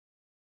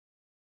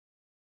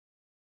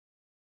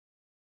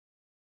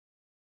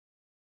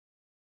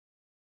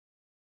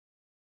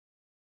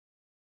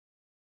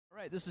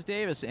Right, this is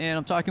Davis, and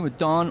I'm talking with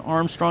Don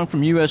Armstrong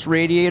from U.S.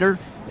 Radiator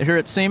here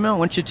at SEMA. Why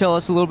don't you tell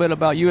us a little bit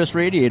about U.S.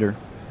 Radiator?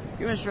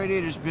 U.S.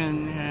 Radiator's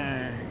been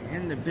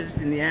in the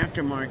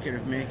aftermarket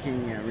of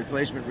making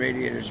replacement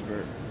radiators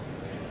for,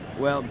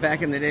 well,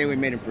 back in the day we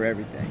made them for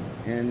everything.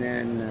 And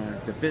then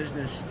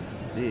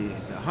the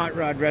hot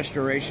rod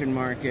restoration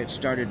market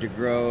started to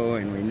grow,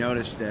 and we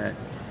noticed that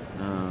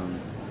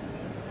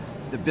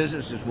the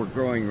businesses were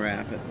growing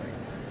rapidly.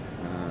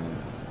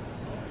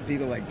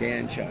 People like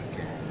Dan Chuck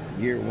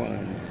and Year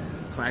One,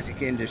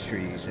 Classic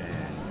Industries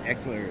and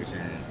Eckler's,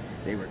 and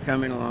they were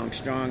coming along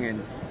strong,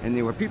 and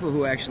there were people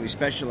who actually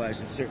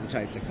specialized in certain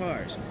types of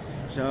cars.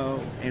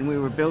 So, and we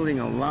were building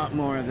a lot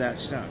more of that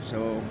stuff.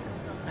 So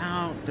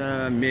about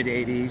the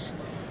mid-'80s,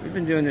 we've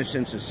been doing this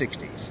since the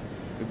 60s.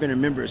 We've been a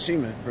member of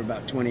SEMA for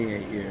about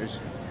 28 years.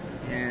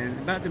 And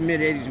about the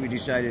mid-'80s, we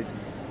decided,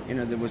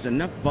 there was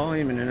enough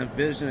volume and enough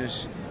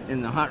business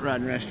in the hot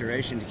rod and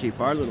restoration to keep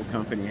our little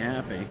company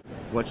happy.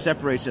 What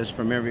separates us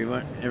from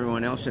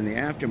everyone else in the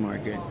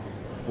aftermarket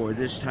for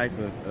this type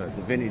of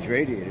the vintage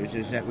radiators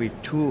is that we've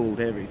tooled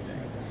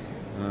everything.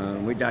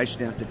 We die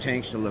stamped the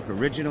tanks to look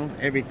original.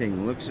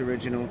 Everything looks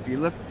original. If you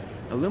look,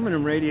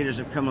 aluminum radiators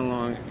have come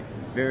along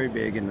very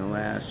big in the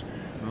last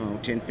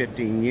 10,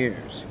 15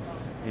 years.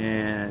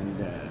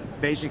 And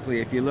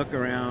basically, if you look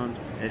around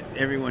at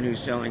everyone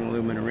who's selling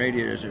aluminum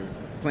radiators or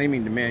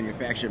claiming to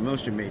manufacture,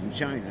 most are made in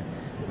China.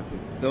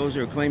 Those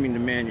who are claiming to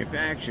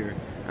manufacture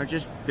are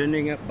just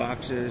bending up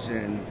boxes,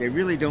 and they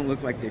really don't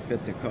look like they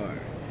fit the car.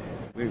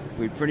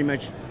 We pretty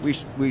much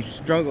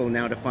struggle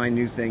now to find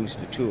new things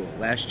to tool.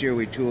 Last year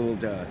we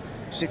tooled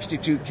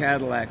 62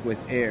 Cadillac with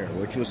Air,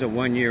 which was a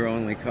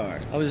one-year-only car.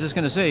 I was just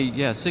going to say,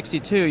 yeah,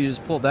 62, you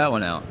just pulled that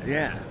one out.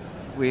 Yeah.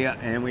 We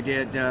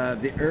did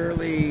the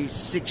early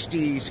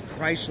 60s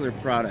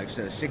Chrysler products,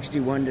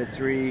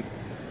 61-3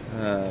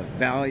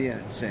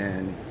 Valiants,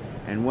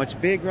 and what's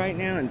big right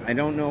now, and I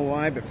don't know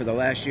why, but for the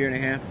last year and a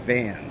half,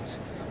 vans.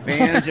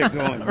 Vans are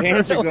going.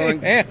 Vans are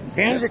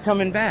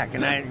coming back,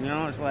 and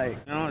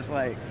it's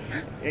like,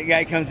 a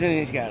guy comes in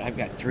and I've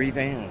got 3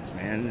 vans,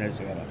 man. I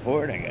got a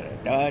Ford, I got a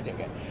Dodge,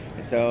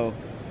 and so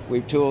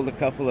we've tooled a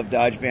couple of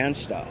Dodge van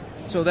style.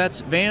 So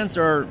vans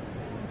are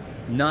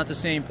not the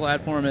same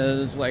platform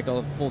as like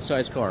a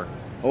full-size car,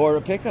 or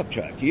a pickup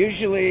truck.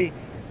 Usually,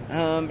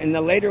 in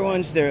the later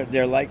ones,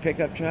 they're like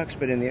pickup trucks,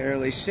 but in the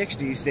early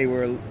 60s, they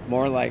were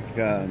more like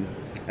a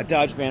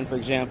Dodge van, for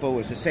example,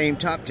 was the same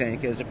top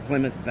tank as a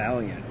Plymouth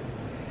Valiant,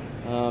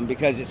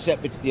 because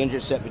the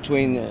engine's set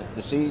between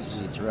the seats.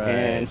 That's right.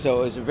 And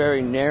so it was a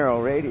very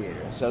narrow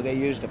radiator. So they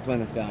used a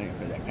Plymouth Valiant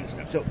for that kind of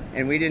stuff. So,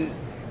 and we didn't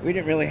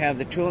really have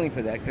the tooling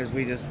for that because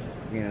we just,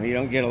 you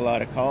don't get a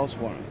lot of calls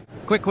for them.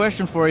 Quick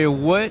question for you: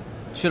 what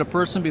should a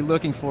person be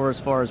looking for as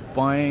far as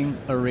buying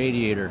a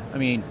radiator? I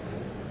mean,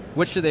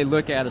 what should they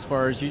look at as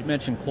far as, you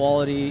mentioned,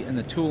 quality and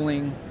the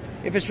tooling?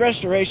 If it's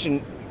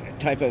restoration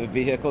type of a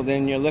vehicle,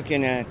 then you're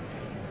looking at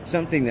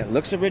something that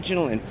looks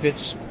original and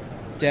fits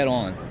dead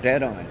on.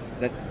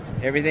 That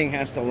everything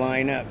has to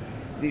line up.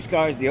 These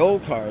cars, the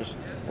old cars,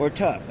 were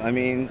tough. I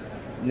mean,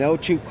 no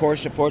 2 core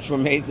supports were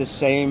made the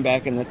same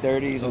back in the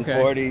 30s and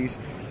 40s,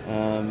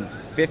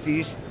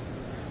 50s.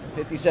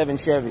 57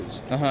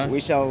 Chevys. We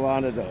sell a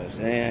lot of those,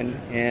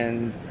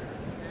 and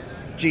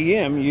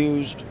GM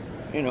used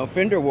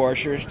fender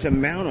washers to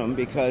mount them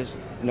because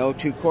no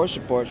 2 core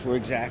supports were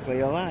exactly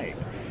alike.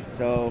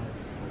 So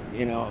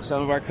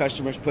some of our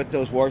customers put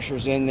those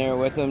washers in there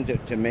with them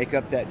to make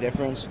up that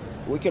difference.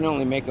 We can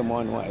only make them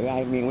one way.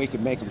 I mean, we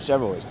could make them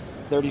several ways.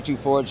 32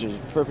 Fords is a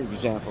perfect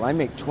example. I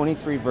make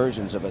 23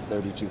 versions of a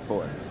 32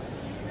 Ford.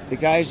 The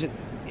guys,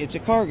 it's a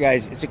car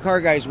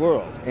guy's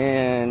world,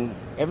 and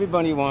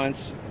everybody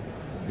wants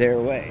their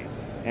way.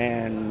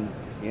 And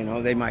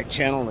they might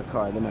channel the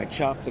car, they might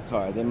chop the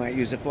car, they might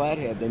use a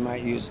flathead, they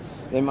might use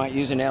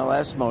an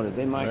LS motor,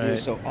 they might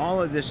use, so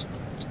all of this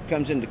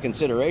comes into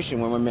consideration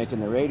when we're making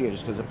the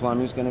radiators, because the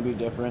plumbing's going to be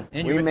different.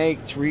 And we make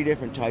 3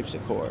 different types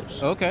of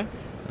cores. Okay.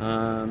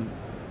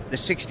 The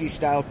 60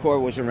 style core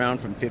was around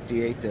from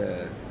 58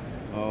 to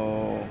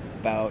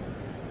about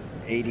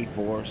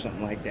 84,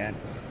 something like that.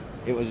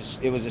 It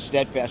was a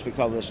steadfast, we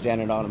call it a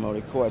standard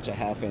automotive core. It's a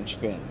 1/2-inch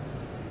fin.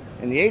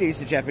 In the 80s,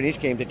 the Japanese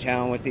came to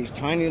town with these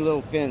tiny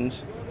little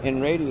fins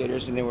in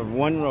radiators, and they were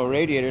 1-row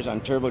radiators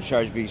on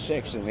turbocharged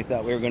V6, and we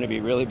thought we were going to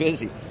be really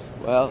busy.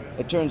 Well,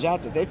 it turns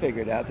out that they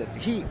figured out that the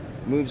heat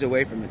moves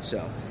away from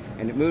itself,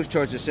 and it moves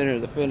towards the center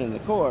of the fin in the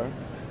core,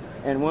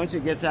 and once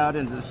it gets out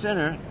into the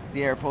center,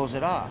 the air pulls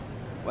it off.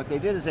 What they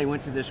did is they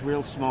went to this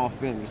real small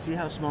fin. You see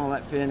how small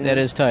that fin is? That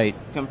is tight.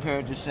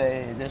 Compared to,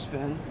 say, this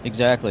fin?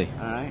 Exactly.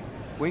 All right.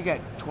 We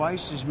got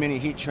twice as many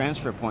heat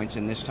transfer points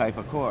in this type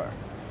of core.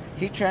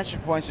 Heat transfer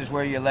points is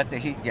where you let the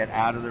heat get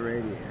out of the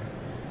radiator.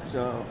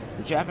 So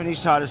the Japanese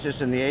taught us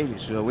this in the 80s.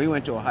 So we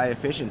went to a high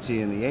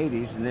efficiency in the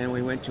 80s, and then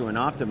we went to an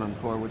optimum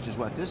core, which is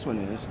what this one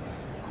is,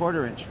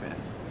 1/4-inch fin.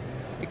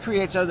 It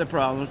creates other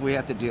problems we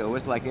have to deal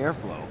with, like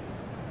airflow.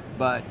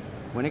 But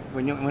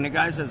when a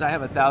guy says, I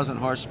have a 1,000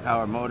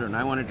 horsepower motor and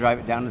I want to drive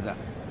it down to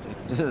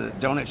the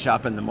donut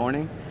shop in the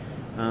morning,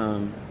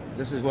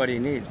 this is what he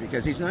needs,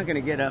 because he's not going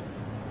to get up,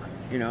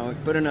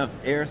 put enough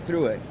air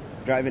through it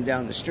driving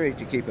down the street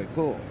to keep it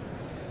cool.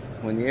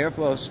 When the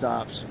airflow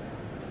stops,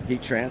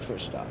 heat transfer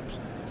stops.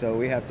 So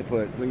we have to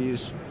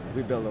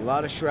we build a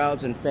lot of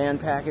shrouds and fan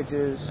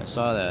packages. I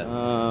saw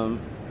that.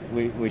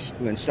 We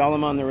install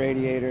them on the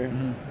radiator.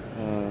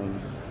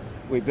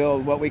 We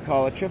build what we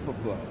call a triple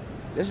flow.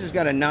 This has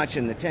got a notch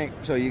in the tank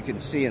so you can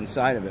see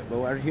inside of it, but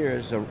right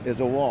here is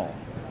a wall.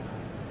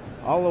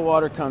 All the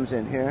water comes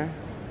in here,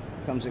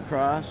 comes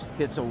across,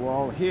 hits a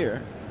wall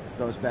here,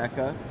 goes back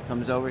up,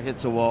 comes over,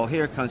 hits a wall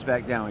here, comes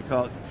back down. We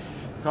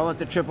call it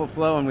the triple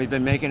flow, and we've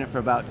been making it for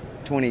about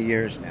 20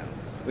 years now.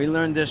 We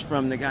learned this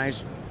from the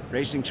guys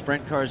racing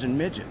sprint cars and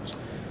midgets.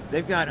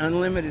 They've got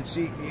unlimited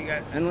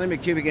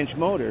cubic inch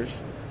motors,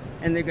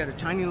 and they've got a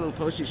tiny little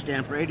postage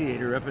stamp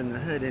radiator up in the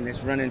hood, and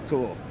it's running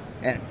cool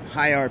at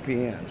high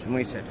RPMs. And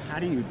we said, how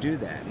do you do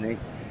that? And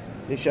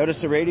they showed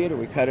us the radiator.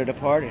 We cut it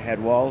apart. It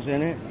had walls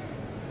in it.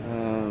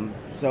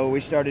 So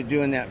we started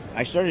doing that.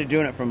 I started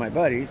doing it for my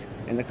buddies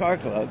in the car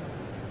club,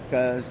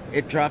 because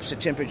it drops the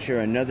temperature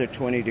another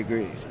 20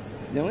 degrees.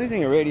 The only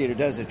thing a radiator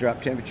does is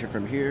drop temperature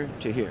from here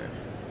to here.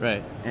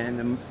 Right.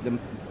 And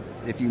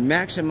if you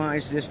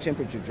maximize this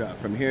temperature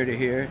drop from here to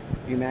here,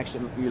 you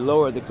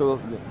lower the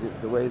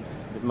way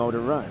the motor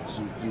runs.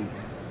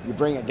 You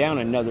bring it down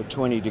another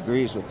 20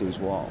 degrees with these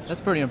walls.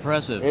 That's pretty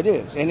impressive. It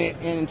is.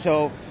 And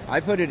so I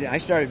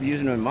started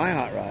using them in my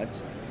hot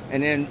rods.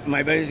 And then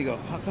my buddies would go,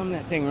 how come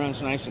that thing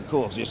runs nice and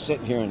cool? It's just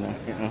sitting here in a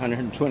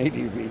 120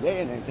 degree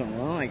day. And I told them,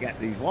 well, I got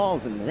these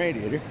walls in the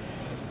radiator.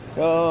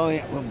 So,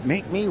 well,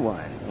 make me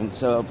one. And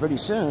so pretty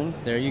soon,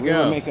 there you we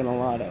were making a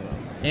lot of them.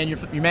 And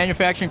your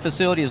manufacturing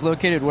facility is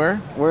located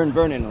where? We're in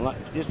Vernon,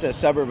 just a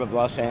suburb of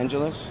Los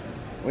Angeles.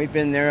 We've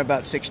been there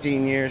about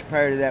 16 years.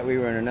 Prior to that, we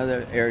were in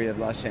another area of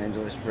Los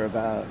Angeles for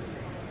about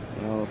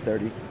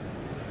 30.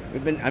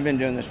 I've been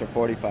doing this for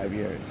 45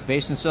 years.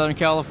 Based in Southern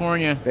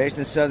California. Based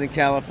in Southern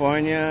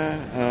California.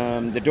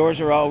 The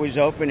doors are always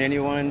open.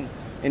 Anyone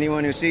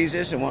who sees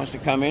this and wants to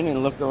come in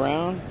and look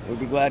around, we'd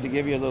be glad to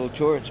give you a little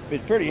tour. It's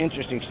pretty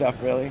interesting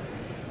stuff, really.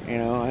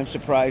 I'm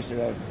surprised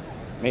that I've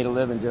made a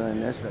living doing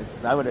this.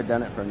 I would have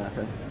done it for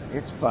nothing.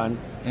 It's fun.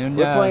 And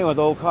we're playing with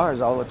old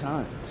cars all the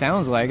time.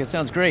 Sounds like it.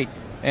 Sounds great.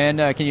 And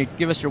can you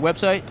give us your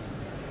website?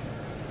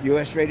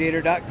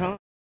 usradiator.com.